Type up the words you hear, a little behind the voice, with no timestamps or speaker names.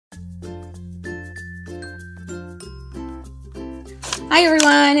Hi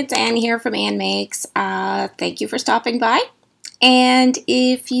everyone, it's Ann here from Ann Makes. Thank you for stopping by. And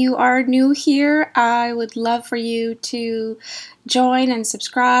if you are new here, I would love for you to join and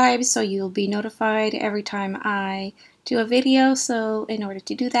subscribe so you'll be notified every time I do a video. So in order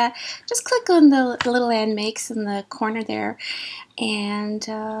to do that, just click on the little Ann Makes in the corner there, and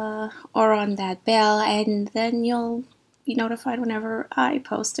or on that bell, and then you'll be notified whenever I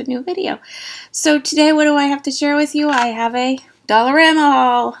post a new video. So today, what do I have to share with you? I have a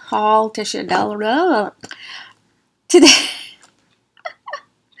Dollarama haul to share. Dollarama today.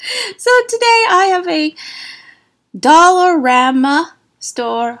 So today I have a Dollarama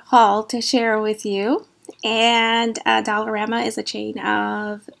store haul to share with you. And Dollarama is a chain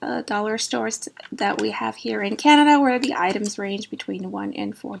of dollar stores that we have here in Canada, where the items range between $1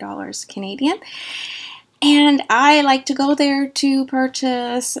 and $4 Canadian. And I like to go there to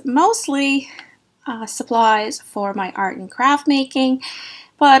purchase mostly supplies for my art and craft making,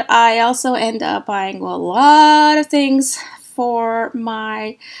 but I also end up buying a lot of things for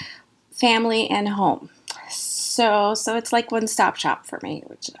my family and home. So it's like one-stop shop for me,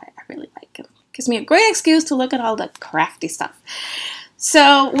 which I really like. It gives me a great excuse to look at all the crafty stuff.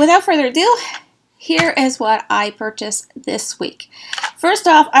 So without further ado, here is what I purchased this week. First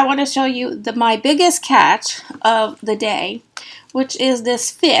off, I want to show you my biggest catch of the day, which is this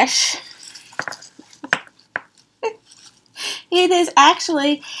fish. It is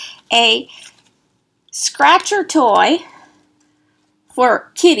actually a scratcher toy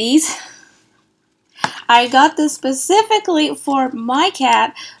for kitties. I got this specifically for my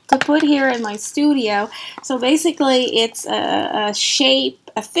cat to put here in my studio. So basically it's a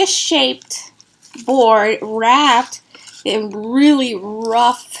fish-shaped board wrapped in really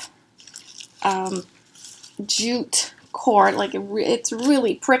rough jute cord. Like it's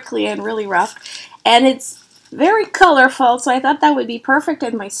really prickly and really rough, and it's very colorful, so I thought that would be perfect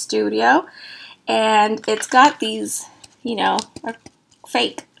in my studio. And it's got these, you know,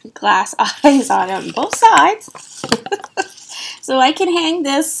 fake glass eyes on both sides. So I can hang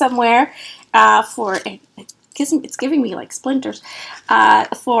this somewhere it's giving me like splinters,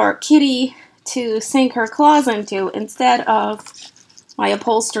 for Kitty to sink her claws into instead of my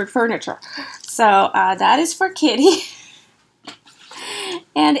upholstered furniture. So that is for Kitty.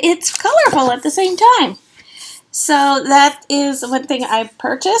 And it's colorful at the same time. So that is one thing I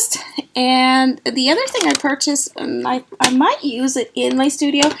purchased. And the other thing I purchased, and I might use it in my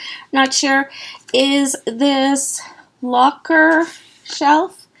studio, not sure, is this locker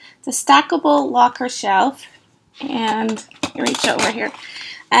shelf. It's a stackable locker shelf. And reach over here.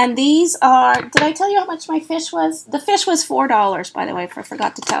 And these are, did I tell you how much my fish was? The fish was $4, by the way, if I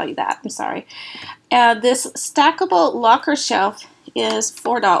forgot to tell you that. I'm sorry. This stackable locker shelf is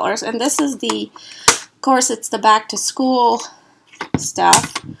 $4. And this is the, of course, it's the back to school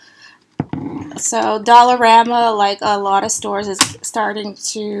stuff. So Dollarama, like a lot of stores, is starting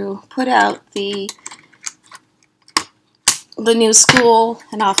to put out the new school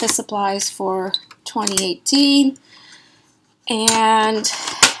and office supplies for 2018. And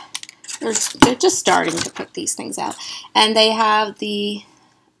they're just starting to put these things out. And they have the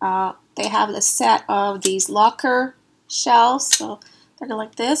set of these locker shelves. So they're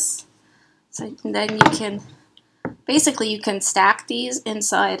like this. So then you can, basically you can stack these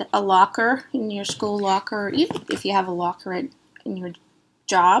inside a locker, in your school locker, even if you have a locker in your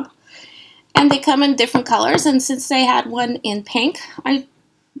job. And they come in different colors, and since they had one in pink, I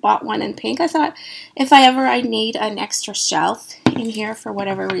bought one in pink. I thought if I need an extra shelf in here for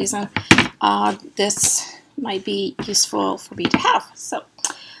whatever reason, this might be useful for me to have. So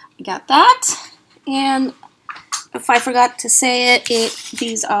I got that. And if I forgot to say it,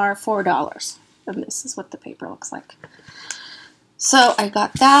 these are $4. And this is what the paper looks like. So I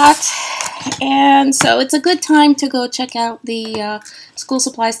got that. And so it's a good time to go check out the school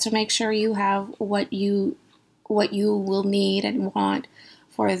supplies to make sure you have what you will need and want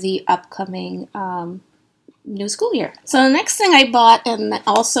for the upcoming new school year. So the next thing I bought, and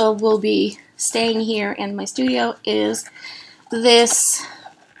also will be staying here in my studio, is this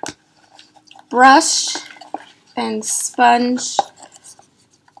brush and sponge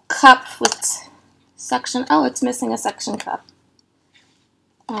cup with suction. Oh, it's missing a suction cup.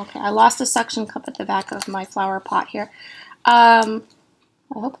 Okay, I lost a suction cup at the back of my flower pot here. I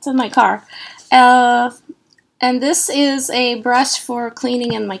hope it's in my car. And this is a brush for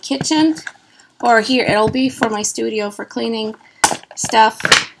cleaning in my kitchen, or here, it'll be for my studio for cleaning stuff.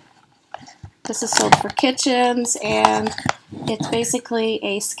 This is sold for kitchens, and it's basically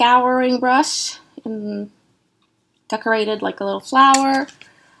a scouring brush decorated like a little flower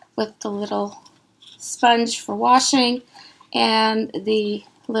with the little sponge for washing, and the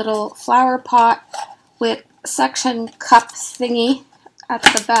little flower pot with suction cup thingy at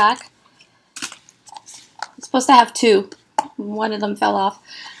the back. It's supposed to have two. One of them fell off.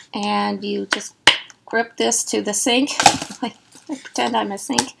 And you just grip this to the sink. I pretend I'm a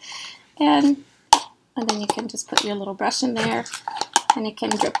sink. And then you can just put your little brush in there, and it can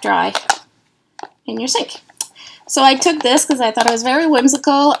drip dry in your sink. So I took this because I thought it was very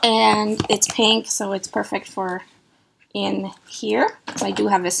whimsical, and it's pink, so it's perfect for in here. I do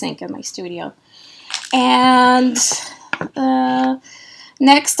have a sink in my studio. And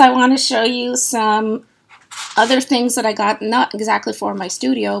next I want to show you some other things that I got, not exactly for my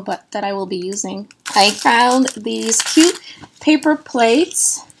studio, but that I will be using. I found these cute paper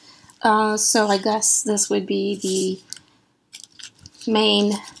plates. So I guess this would be the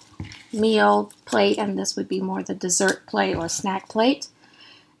main meal plate, and this would be more the dessert plate or snack plate.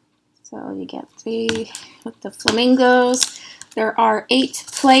 So you get with the flamingos. There are 8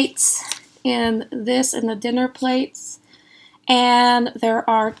 plates in this, in the dinner plates, and there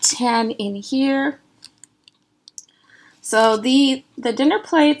are 10 in here. So the dinner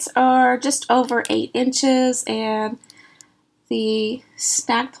plates are just over 8 inches, and the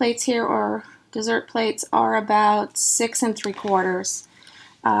snack plates here, or dessert plates, are about 6 3/4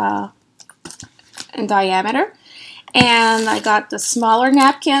 in diameter. And I got the smaller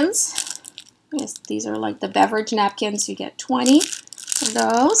napkins. Yes, these are like the beverage napkins. You get 20 of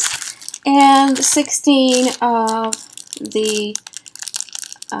those, and 16 of the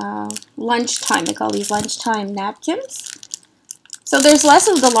lunchtime. They call these lunchtime napkins. So there's less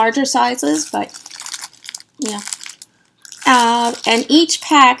of the larger sizes, but yeah. And each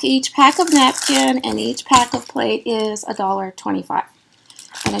pack of napkin and each pack of plate is $1.25.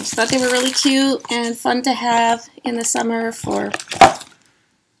 And I just thought they were really cute and fun to have in the summer for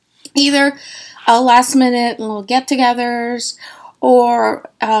either last minute little get-togethers, or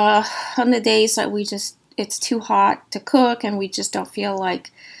on the days that it's too hot to cook and we just don't feel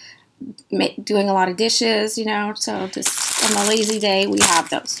like doing a lot of dishes, you know, so just on a lazy day we have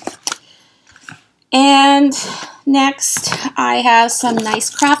those. And next I have some nice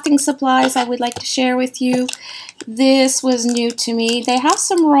crafting supplies I would like to share with you. This was new to me. They have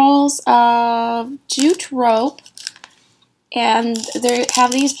some rolls of jute rope, and they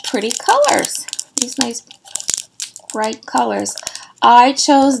have these pretty colors, these nice bright colors. I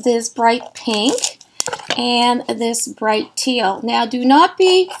chose this bright pink and this bright teal. Now, do not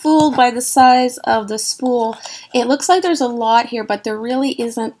be fooled by the size of the spool. It looks like there's a lot here, but there really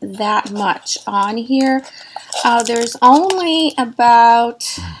isn't that much on here. There's only about,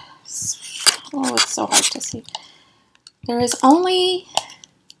 oh, it's so hard to see. There is only,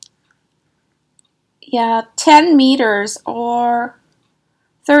 yeah, 10 meters or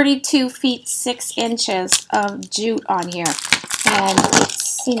 32 feet 6 inches of jute on here. And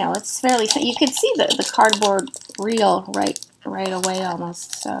it's, you know, it's fairly, you can see the cardboard reel right away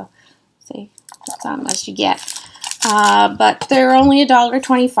almost. So, see, that's how much you get. But they're only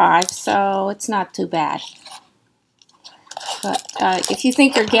 $1.25, so it's not too bad. But if you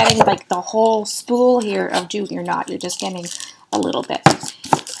think you're getting like the whole spool here of jute, you're not. You're just getting a little bit.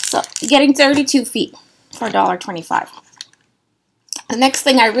 So, getting 32 feet for $1.25. The next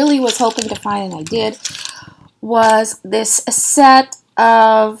thing I really was hoping to find, and I did, was this set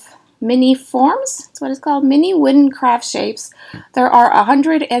of mini forms. That's what it's called, mini wooden craft shapes. There are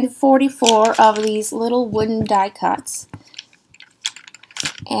 144 of these little wooden die cuts.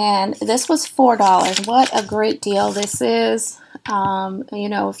 And this was $4. What a great deal this is. You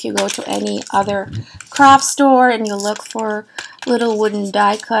know, if you go to any other craft store and you look for little wooden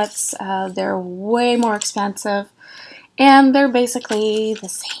die cuts, they're way more expensive. And they're basically the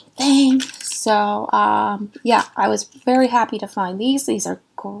same thing. So, yeah, I was very happy to find these. These are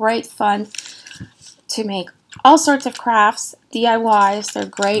great fun to make all sorts of crafts, DIYs. They're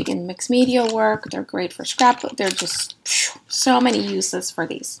great in mixed media work. They're great for scrapbook. They're just so many uses for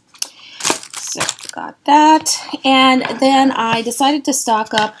these. So, got that. And then I decided to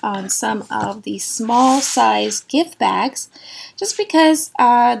stock up on some of the small size gift bags just because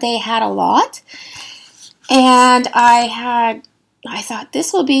they had a lot. And I thought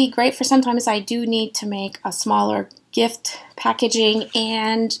this will be great for sometimes I do need to make a smaller gift packaging,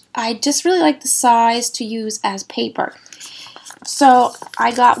 and I just really like the size to use as paper. So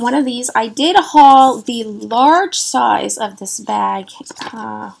I got one of these. I did haul the large size of this bag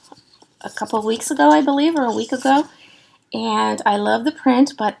a couple of weeks ago, I believe, or a week ago. And I love the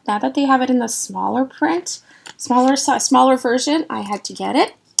print, but now that they have it in the smaller print, smaller version, I had to get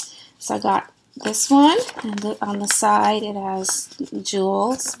it. So I got this one, and on the side it has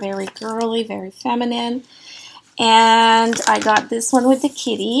jewels, very girly, very feminine. And I got this one with the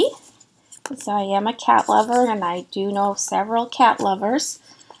kitty, because I am a cat lover, and I do know several cat lovers,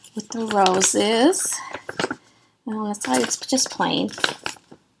 with the roses. And on the side, it's just plain.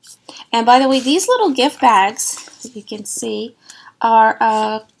 And by the way, these little gift bags, as you can see,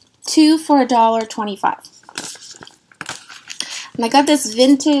 are 2 for $1.25. And I got this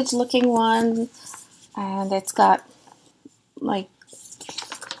vintage looking one, and it's got like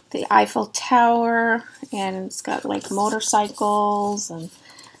the Eiffel Tower, and it's got like motorcycles, and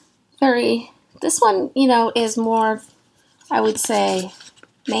this one, you know, is more, I would say,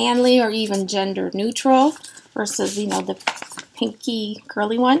 manly or even gender neutral versus, you know, the pinky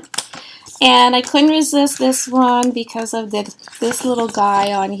curly one. And I couldn't resist this one because of this little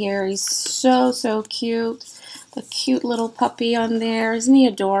guy on here. He's so cute. The cute little puppy on there. Isn't he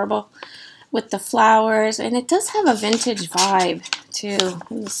adorable? With the flowers. And it does have a vintage vibe too.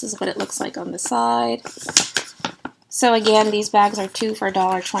 And this is what it looks like on the side. So again, these bags are 2 for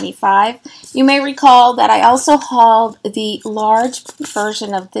 $1.25. You may recall that I also hauled the large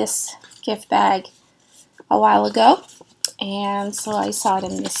version of this gift bag a while ago. And so I saw it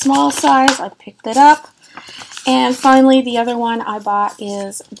in the small size. I picked it up. And finally, the other one I bought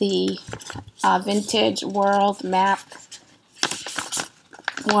is the Vintage World Map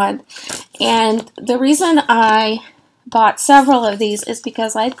one. And the reason I bought several of these is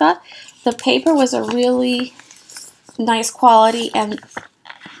because I thought the paper was a really nice quality and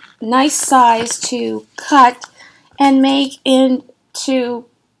nice size to cut and make into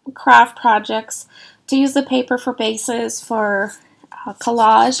craft projects, to use the paper for bases, for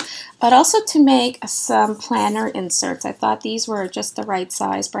collage, but also to make some planner inserts. I thought these were just the right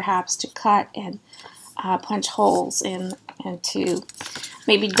size perhaps to cut and punch holes in, and to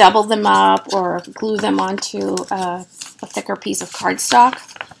maybe double them up or glue them onto a thicker piece of cardstock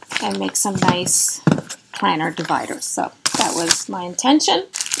and make some nice planner dividers. So that was my intention.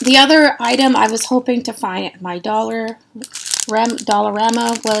 The other item I was hoping to find at my Dollarama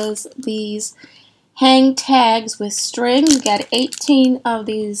was these hang tags with string. You get 18 of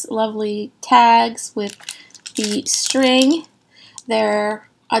these lovely tags with the string. They're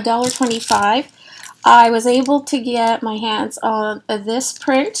 $1.25. I was able to get my hands on this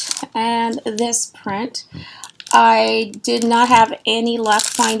print and this print. I did not have any luck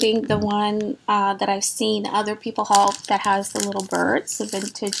finding the one that I've seen other people haul that has the little birds, the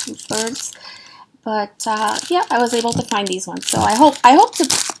vintage birds. But yeah, I was able to find these ones. So I hope to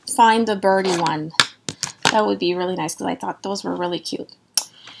find the birdie one. That would be really nice because I thought those were really cute.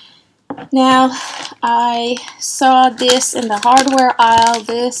 Now, I saw this in the hardware aisle.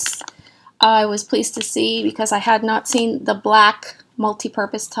 This I was pleased to see because I had not seen the black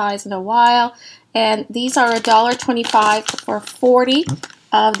multi-purpose ties in a while. And these are $1.25 for 40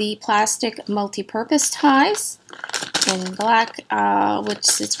 of the plastic multi-purpose ties in black,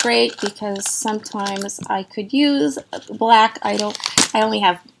 which is great because sometimes I could use black. I only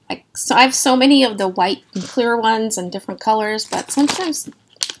have, so I have so many of the white and clear ones and different colors, but sometimes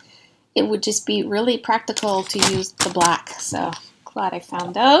it would just be really practical to use the black. So glad I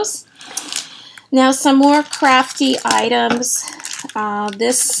found those. Now some more crafty items.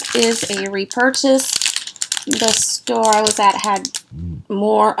 This is a repurchase. The store I was at had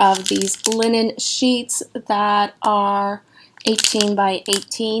more of these linen sheets that are 18 by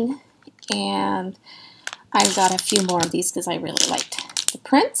 18, and I got a few more of these because I really liked the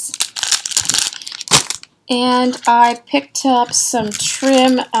prints. And I picked up some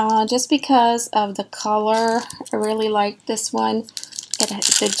trim just because of the color. I really like this one.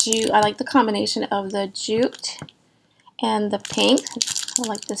 I like the combination of the jute and the pink. I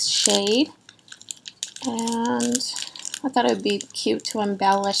like this shade. And I thought it would be cute to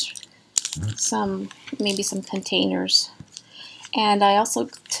embellish maybe some containers. And I also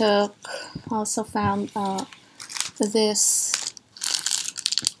found this.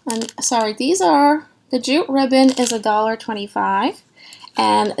 And sorry, these are, the jute ribbon is $1.25,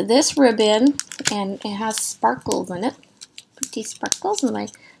 and this ribbon, and it has sparkles in it, pretty sparkles, and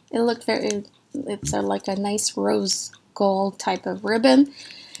it looked it's like a nice rose gold type of ribbon.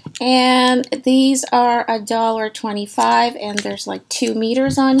 And these are $1.25, and there's like 2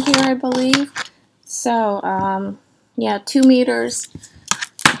 meters on here, I believe. So yeah, 2 meters.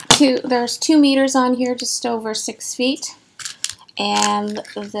 There's 2 meters on here, just over 6 feet. And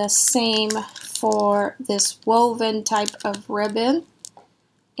the same for this woven type of ribbon.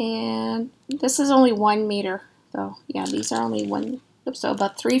 And this is only 1 meter, though. Yeah, these are only so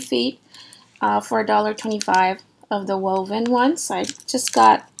about 3 feet for $1.25 of the woven ones. I just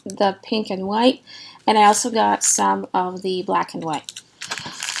got the pink and white, and I also got some of the black and white.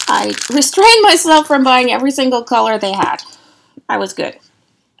 I restrained myself from buying every single color they had. I was good.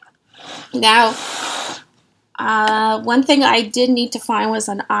 Now, one thing I did need to find was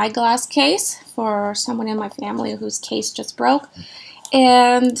an eyeglass case for someone in my family whose case just broke.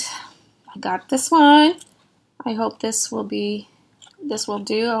 And I got this one. I hope this will do.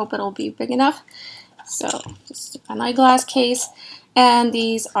 I hope it'll be big enough. So, just an eyeglass case. And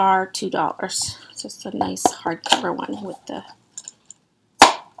these are $2. Just a nice hardcover one with the,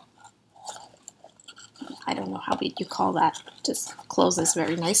 I don't know how you call that. Just closes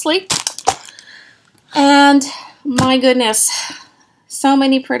very nicely. And my goodness, so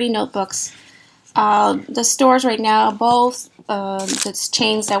many pretty notebooks. The stores right now, both the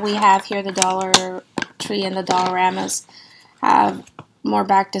chains that we have here, the Dollar Tree and the Dollaramas, have more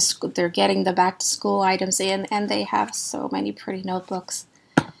back to school. They're getting the back to school items in, and they have so many pretty notebooks.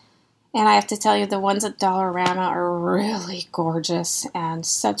 And I have to tell you, the ones at Dollarama are really gorgeous and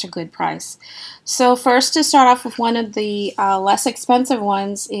such a good price. So first, to start off with, one of the less expensive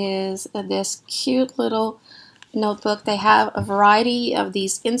ones is this cute little notebook. They have a variety of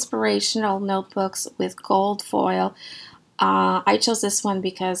these inspirational notebooks with gold foil. I chose this one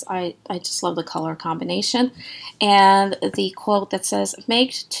because I just love the color combination. And the quote that says,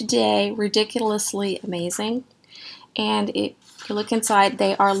 "Make today ridiculously amazing." And if you look inside,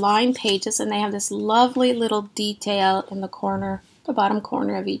 they are lined pages, and they have this lovely little detail in the corner, the bottom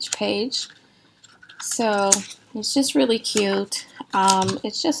corner of each page. So it's just really cute.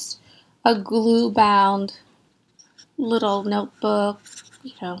 It's just a glue-bound little notebook,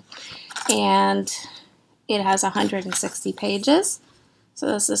 you know, and it has 160 pages. So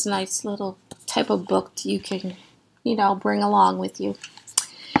this is a nice little type of book you can, you know, bring along with you.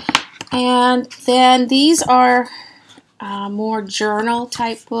 And then these are more journal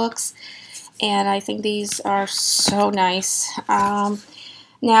type books, and I think these are so nice.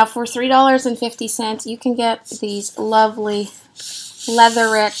 Now for $3.50 you can get these lovely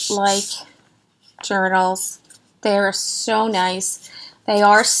leatherette-like journals. They are so nice. They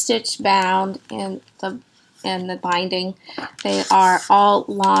are stitch bound in the binding. They are all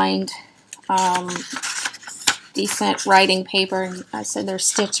lined, decent writing paper, and I said they're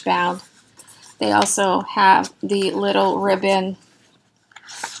stitch bound. They also have the little ribbon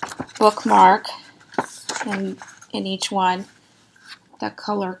bookmark in each one that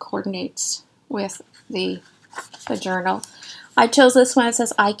color coordinates with the journal. I chose this one. It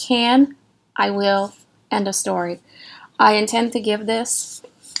says, "I can, I will, end of story." I intend to give this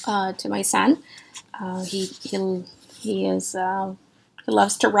to my son. He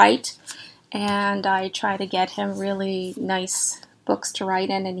loves to write, and I try to get him really nice books to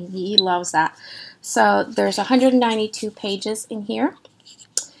write in, and he loves that. So there's 192 pages in here,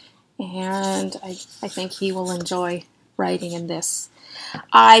 and I think he will enjoy writing in this.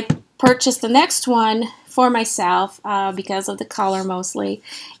 I purchased the next one for myself because of the color mostly,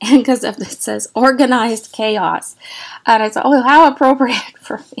 and because of it says "Organized Chaos," and I thought, oh, how appropriate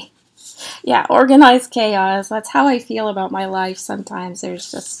for me. Yeah, organized chaos. That's how I feel about my life sometimes.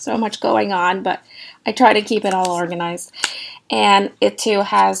 There's just so much going on, but I try to keep it all organized. And it too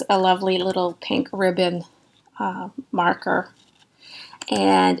has a lovely little pink ribbon marker.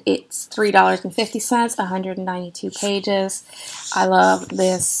 And it's $3.50, 192 pages. I love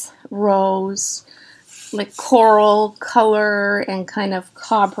this rose, like coral color and kind of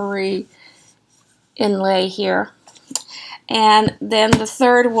coppery inlay here. And then the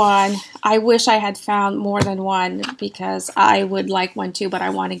third one, I wish I had found more than one because I would like one too, but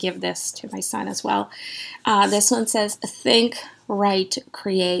I want to give this to my son as well. This one says, "Think, Write,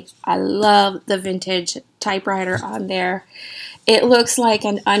 Create." I love the vintage typewriter on there. It looks like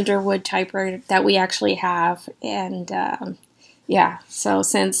an Underwood typewriter that we actually have. And yeah, so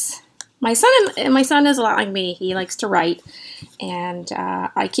since my son is a lot like me, he likes to write. And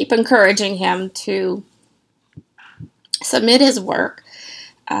I keep encouraging him to submit his work,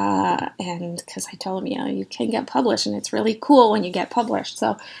 and because I told him, you know, you can get published, and it's really cool when you get published.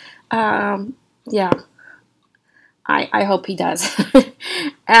 So, yeah, I hope he does.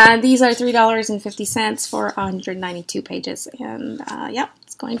 And these are $3.50 for 192 pages, and yeah,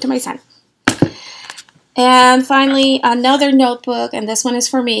 it's going to my son. And finally, another notebook, and this one is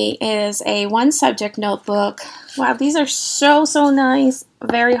for me, is a one-subject notebook. Wow, these are so nice.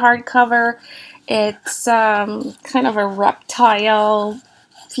 Very hardcover. It's kind of a reptile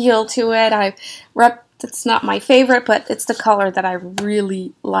feel to it. It's not my favorite, but it's the color that I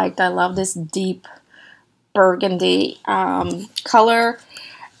really liked. I love this deep burgundy color.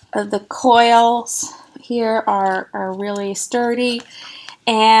 The coils here are really sturdy,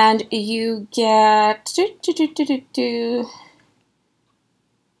 and you get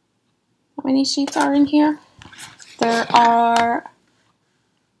many sheets are in here? There are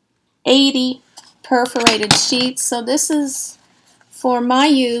 80 perforated sheets. So this is for my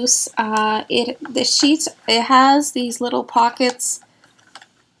use. The sheets, it has these little pockets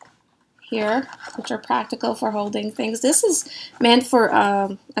here, which are practical for holding things. This is meant for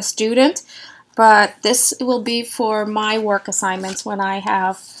a student, but this will be for my work assignments when I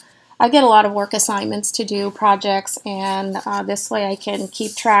get a lot of work assignments to do, projects, and this way I can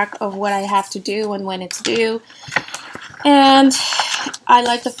keep track of what I have to do and when it's due. And I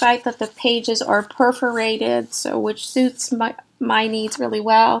like the fact that the pages are perforated, so which suits my needs really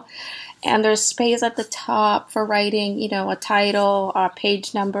well. And there's space at the top for writing, you know, a title, a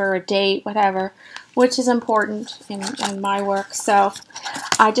page number, a date, whatever, which is important in my work. So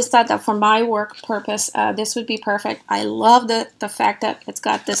I just thought that for my work purpose, this would be perfect. I love the fact that it's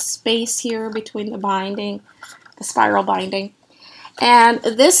got this space here between the binding, the spiral binding. And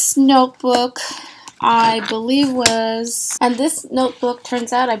this notebook, I believe and this notebook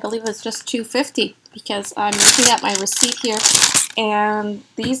turns out I believe was just $2.50, because I'm looking at my receipt here, and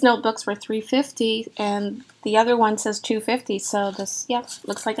these notebooks were $3.50 and the other one says $2.50. So this, yeah,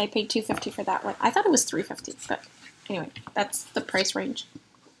 looks like I paid $2.50 for that one. I thought it was $3.50, but anyway, that's the price range.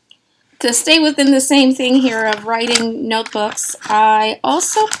 To stay within the same thing here of writing notebooks, I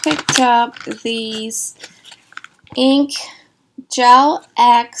also picked up these Ink Gel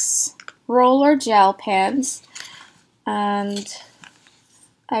X roller gel pens, and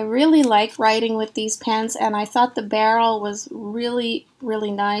I really like writing with these pens, and I thought the barrel was really,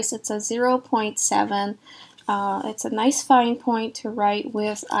 really nice. It's a 0.7. It's a nice fine point to write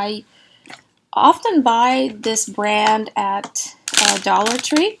with. I often buy this brand at Dollar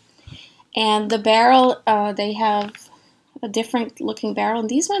Tree, and the barrel, they have a different looking barrel, and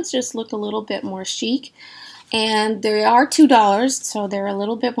these ones just look a little bit more chic. And they are $2, so they're a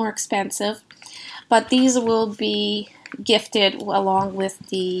little bit more expensive. But these will be gifted along with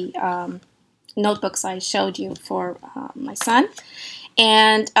the notebooks I showed you for my son.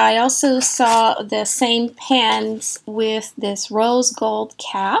 And I also saw the same pens with this rose gold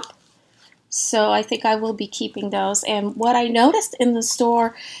cap. So I think I will be keeping those. And what I noticed in the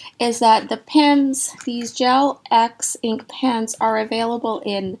store is that the pens, these Gel X ink pens, are available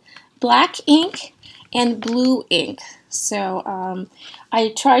in black ink and blue ink. So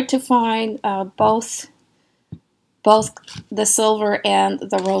I tried to find both the silver and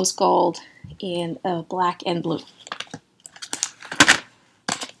the rose gold in black and blue.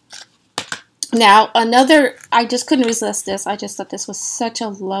 Now another, I just couldn't resist this. I just thought this was such a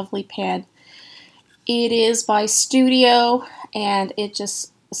lovely pen. It is by Studio, and it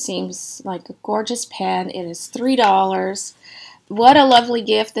just seems like a gorgeous pen. It is $3. What a lovely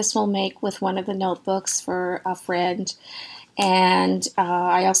gift this will make with one of the notebooks for a friend. And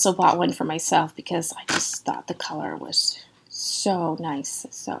I also bought one for myself because I just thought the color was so nice.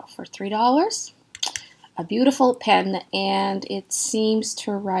 So for $3, a beautiful pen, and it seems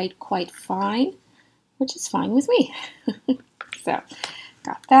to write quite fine, which is fine with me. So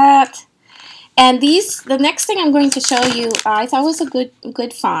got that. And the next thing I'm going to show you, I thought was a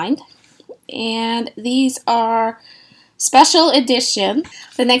good find. And these are special edition.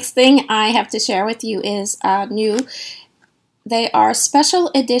 The next thing I have to share with you is new. They are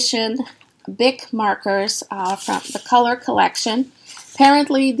special edition Bic markers from the Color Collection.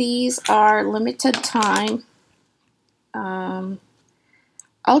 Apparently these are limited time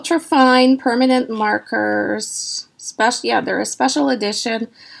ultra fine permanent markers. They're a special edition,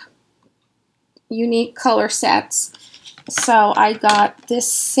 unique color sets. So I got this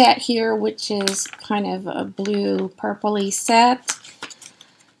set here, which is kind of a blue purpley set,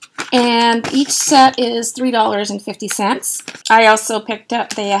 and each set is $3.50. I also picked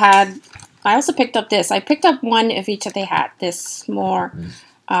up this. I picked up one of each that they had. This more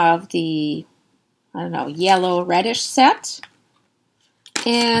of the, I don't know, yellow reddish set,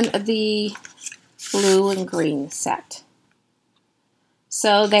 and the blue and green set.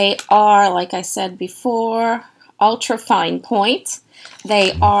 So they are, like I said before, ultra fine point.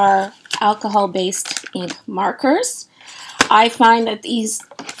 They are alcohol-based ink markers. I find that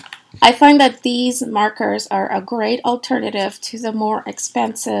these markers are a great alternative to the more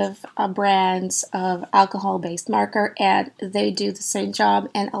expensive brands of alcohol-based marker, and they do the same job,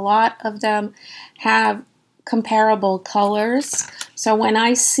 and a lot of them have comparable colors. So when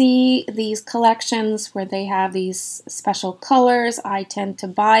I see these collections where they have these special colors, I tend to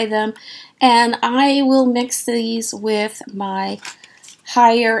buy them, and I will mix these with my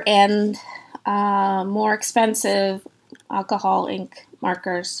higher end, more expensive alcohol ink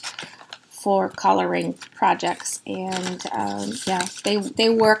markers for coloring projects, and yeah, they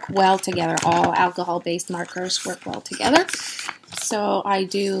work well together. All alcohol-based markers work well together, so I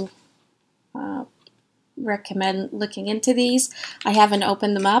do recommend looking into these. I haven't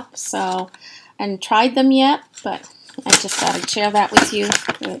opened them up and tried them yet, but I just thought I'd share that with you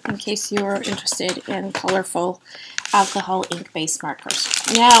in case you are interested in colorful alcohol ink-based markers.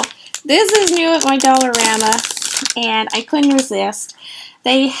 Now, this is new at my Dollarama, and I couldn't resist.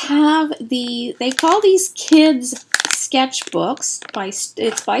 They have they call these kids sketchbooks.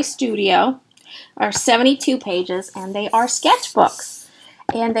 It's by Studio, are 72 pages, and they are sketchbooks.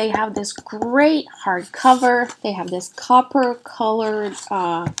 And they have this great hardcover. They have this copper-colored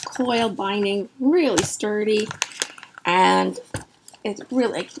coil binding, really sturdy, and it's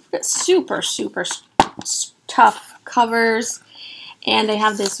really super, super tough covers. And they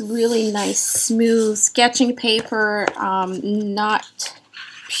have this really nice, smooth sketching paper, not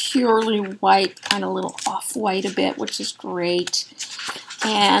purely white, kind of a little off-white a bit, which is great.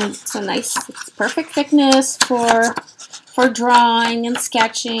 And it's a nice, it's perfect thickness for drawing and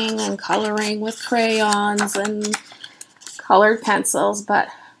sketching and coloring with crayons and colored pencils. But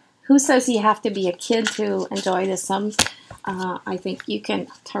who says you have to be a kid to enjoy this? I think you can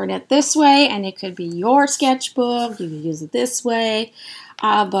turn it this way, and it could be your sketchbook. You can use it this way,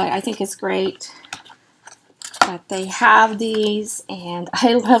 but I think it's great that they have these, and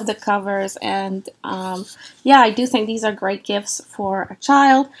I love the covers. And yeah, I do think these are great gifts for a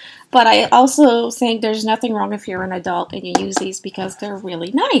child, but I also think there's nothing wrong if you're an adult and you use these, because they're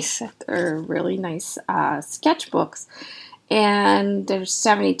really nice. They're really nice sketchbooks, and there's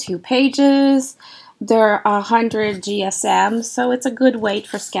 72 pages. They're 100 GSM, so it's a good weight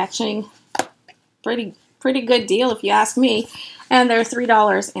for sketching. Pretty good deal if you ask me. And they're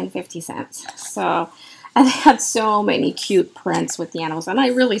 $3.50. So, and they had so many cute prints with the animals, and I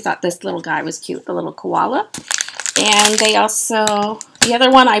really thought this little guy was cute, the little koala. And they also, the other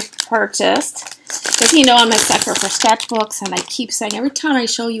one I purchased, because you know I'm a sucker for sketchbooks, and I keep saying every time I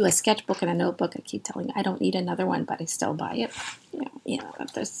show you a sketchbook and a notebook, I keep telling you I don't need another one, but I still buy it. You know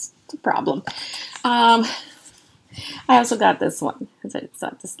that's the problem. I also got this one because I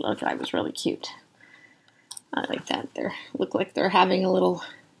thought this little guy was really cute. I like that. They look like they're having a little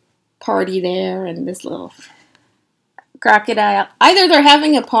party there, and this little crocodile. Either they're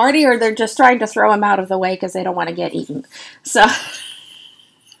having a party or they're just trying to throw him out of the way because they don't want to get eaten. So,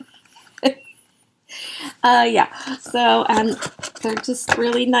 yeah. So, they're just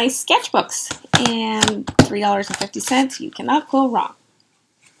really nice sketchbooks, and $3.50. You cannot go wrong.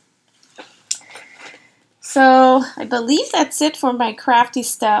 So, I believe that's it for my crafty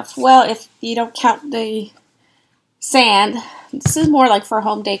stuff. Well, if you don't count the sand, this is more like for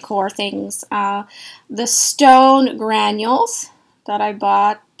home decor things. The stone granules that I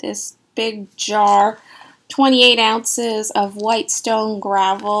bought, this big jar, 28 ounces of white stone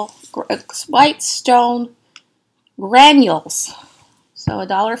white stone granules. So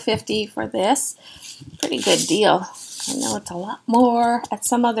 $1.50 for this. Pretty good deal. I know it's a lot more at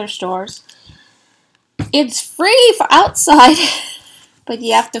some other stores. It's free for outside, but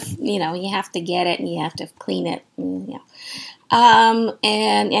you have to, you have to get it and you have to clean it. Yeah.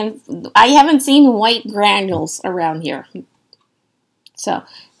 And I haven't seen white granules around here. So,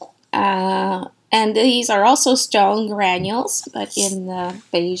 and these are also stone granules, but in the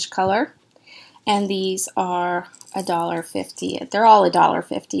beige color. And these are $1.50. They're all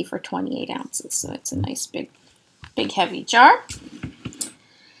 $1.50 for 28 ounces. So it's a nice big heavy jar.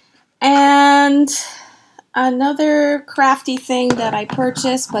 And another crafty thing that I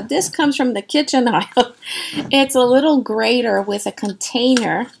purchased, but this comes from the kitchen aisle. It's a little grater with a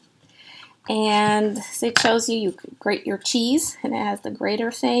container, and it shows you can grate your cheese, and it has the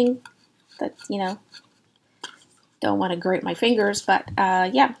grater thing that, don't want to grate my fingers, but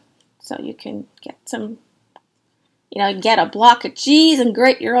yeah, so you can get some, get a block of cheese and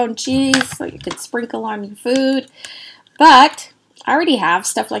grate your own cheese so you can sprinkle on your food. But I already have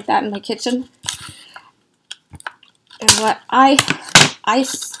stuff like that in my kitchen. And what I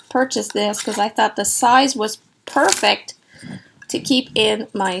purchased this because I thought the size was perfect to keep in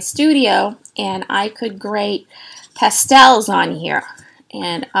my studio, and I could grate pastels on here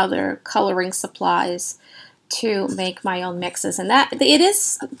and other coloring supplies to make my own mixes. And that it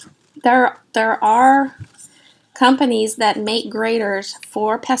is there are companies that make graters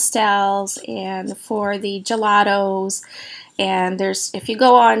for pastels and for the gelatos. And if you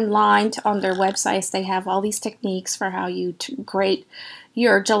go online on their websites, they have all these techniques for how you grate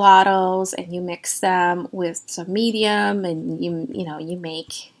your gelatos, and you mix them with some medium, and you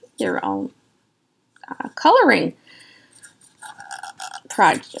make your own coloring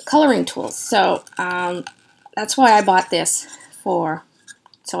coloring tools. So that's why I bought this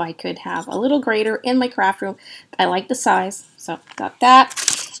so I could have a little grater in my craft room. I like the size, so got that.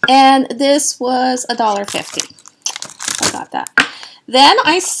 And this was $1.50. I got that. Then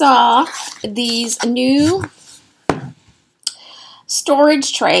I saw these new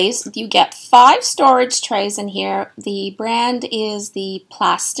storage trays. You get 5 storage trays in here. The brand is the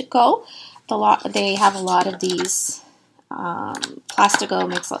Plastico. They have a lot of these. Plastico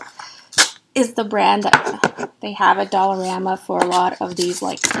is the brand that they have at Dollarama for a lot of these,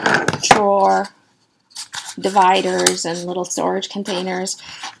 like drawer dividers and little storage containers,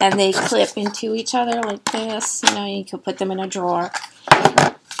 and they clip into each other like this. You know, you can put them in a drawer.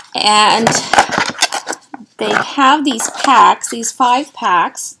 And they have these packs, these 5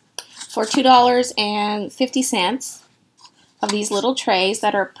 packs, for $2.50 of these little trays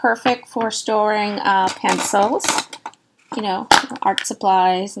that are perfect for storing pencils, you know, art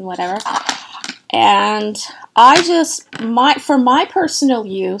supplies and whatever. And I just, for my personal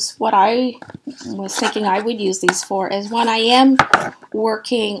use, what I was thinking I would use these for is when I am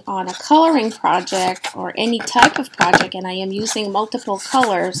working on a coloring project or any type of project and I am using multiple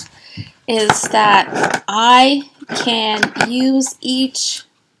colors, is that I can use each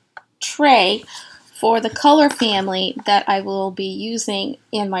tray for the color family that I will be using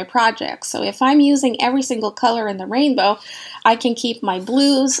in my project. So if I'm using every single color in the rainbow, I can keep my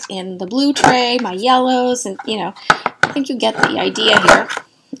blues in the blue tray, my yellows, and you know, I think you get the idea here.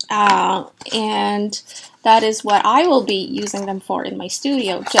 And that is what I will be using them for in my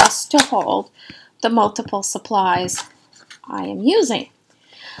studio, just to hold the multiple supplies I am using.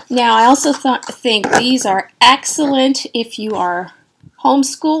 Now, I also think these are excellent if you are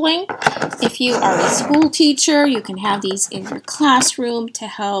homeschooling. If you are a school teacher, you can have these in your classroom to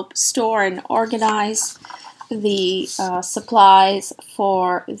help store and organize the supplies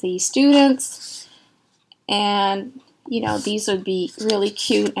for the students. And, you know, these would be really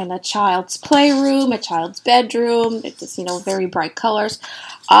cute in a child's playroom, a child's bedroom. It's just, you know, very bright colors.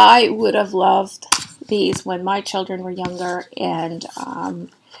 I would have loved these when my children were younger, and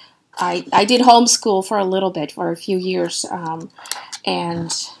I did homeschool for a little bit, for a few years,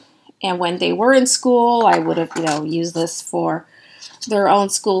 and when they were in school, I would have, you know, used this for their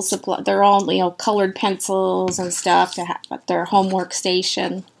own school supply, their own, you know, colored pencils and stuff to have at their homework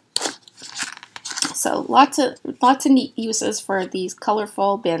station. So lots of neat uses for these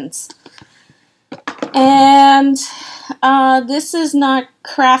colorful bins. And this is not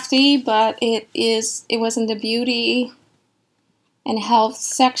crafty, but it was in the beauty and health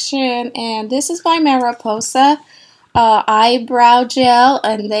section, and this is by Mariposa. Eyebrow gel,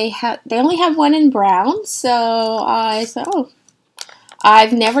 and they only have one in brown, so I said, oh,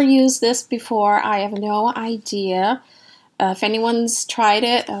 I've never used this before. I have no idea. If anyone's tried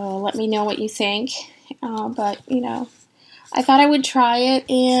it, let me know what you think. But you know, I thought I would try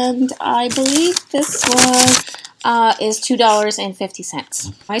it, and I believe this one is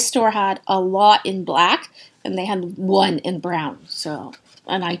 $2.50. My store had a lot in black, and they had one in brown, so,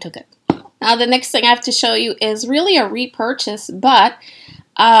 and I took it. Now the next thing I have to show you is really a repurchase, but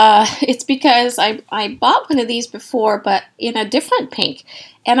it's because I bought one of these before, but in a different pink,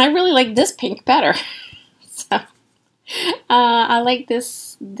 and I really like this pink better. So I like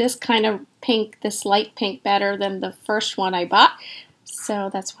this kind of pink, this light pink, better than the first one I bought. So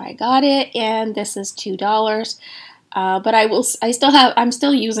that's why I got it, and this is $2. But I'm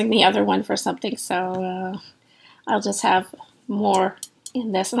still using the other one for something, so I'll just have more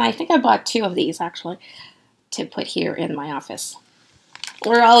in this. And I think I bought 2 of these actually to put here in my office.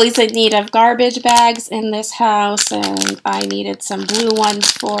 We're always in need of garbage bags in this house, and I needed some blue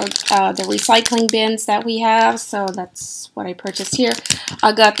ones for the recycling bins that we have, so that's what I purchased here.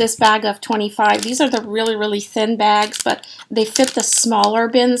 I got this bag of 25. These are the really, really thin bags, but they fit the smaller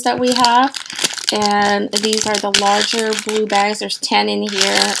bins that we have, and these are the larger blue bags. There's 10 in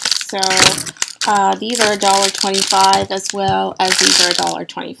here, so these are $1.25, as well as these are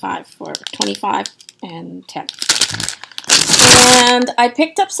 $1.25 for 25 and 10. And I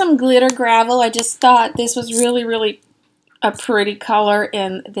picked up some glitter gravel. I just thought this was really, really a pretty color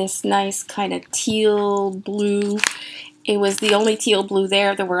in this nice kind of teal blue. It was the only teal blue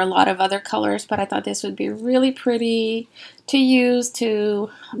there. There were a lot of other colors, but I thought this would be really pretty to use to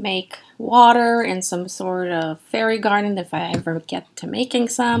make water in some sort of fairy garden if I ever get to making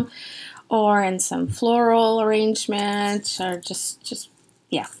some, or in some floral arrangement, or just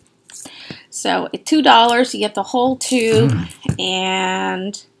yeah. So at $2, you get the whole tube,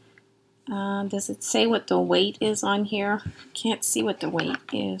 and does it say what the weight is on here? Can't see what the weight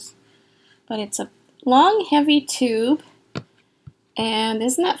is, but it's a long, heavy tube, And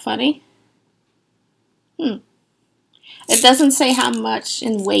isn't that funny? It doesn't say how much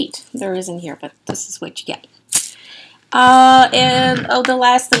in weight there is in here, but this is what you get. And the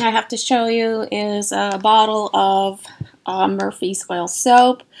last thing I have to show you is a bottle of Murphy's oil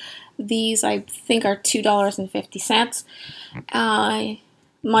soap. These I think are $2.50.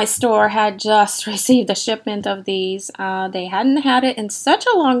 My store had just received a shipment of these. They hadn't had it in such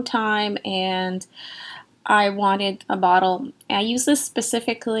a long time, and I wanted a bottle. I use this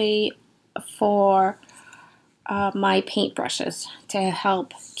specifically for my paintbrushes to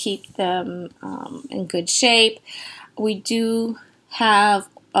help keep them in good shape. We do have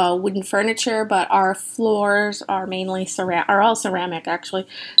wooden furniture, but our floors are mainly all ceramic actually.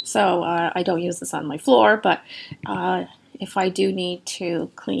 So I don't use this on my floor, but if I do need to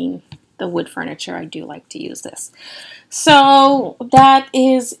clean the wood furniture, I do like to use this. So that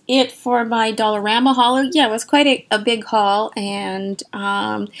is it for my Dollarama haul. Yeah, it was quite a big haul, and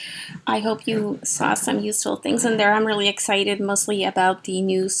I hope you saw some useful things in there. I'm really excited mostly about the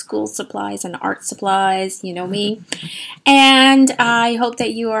new school supplies and art supplies, you know me. And I hope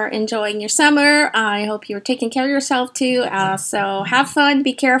that you are enjoying your summer. I hope you're taking care of yourself too. So have fun,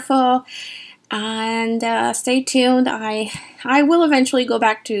 be careful, and stay tuned. I will eventually go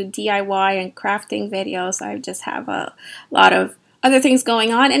back to DIY and crafting videos. I just have a lot of other things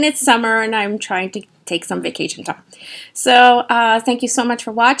going on, and it's summer, and I'm trying to take some vacation time. So thank you so much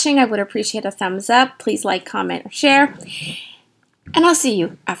for watching. I would appreciate a thumbs up. Please like, comment, or share. And I'll see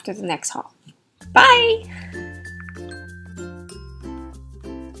you after the next haul. Bye!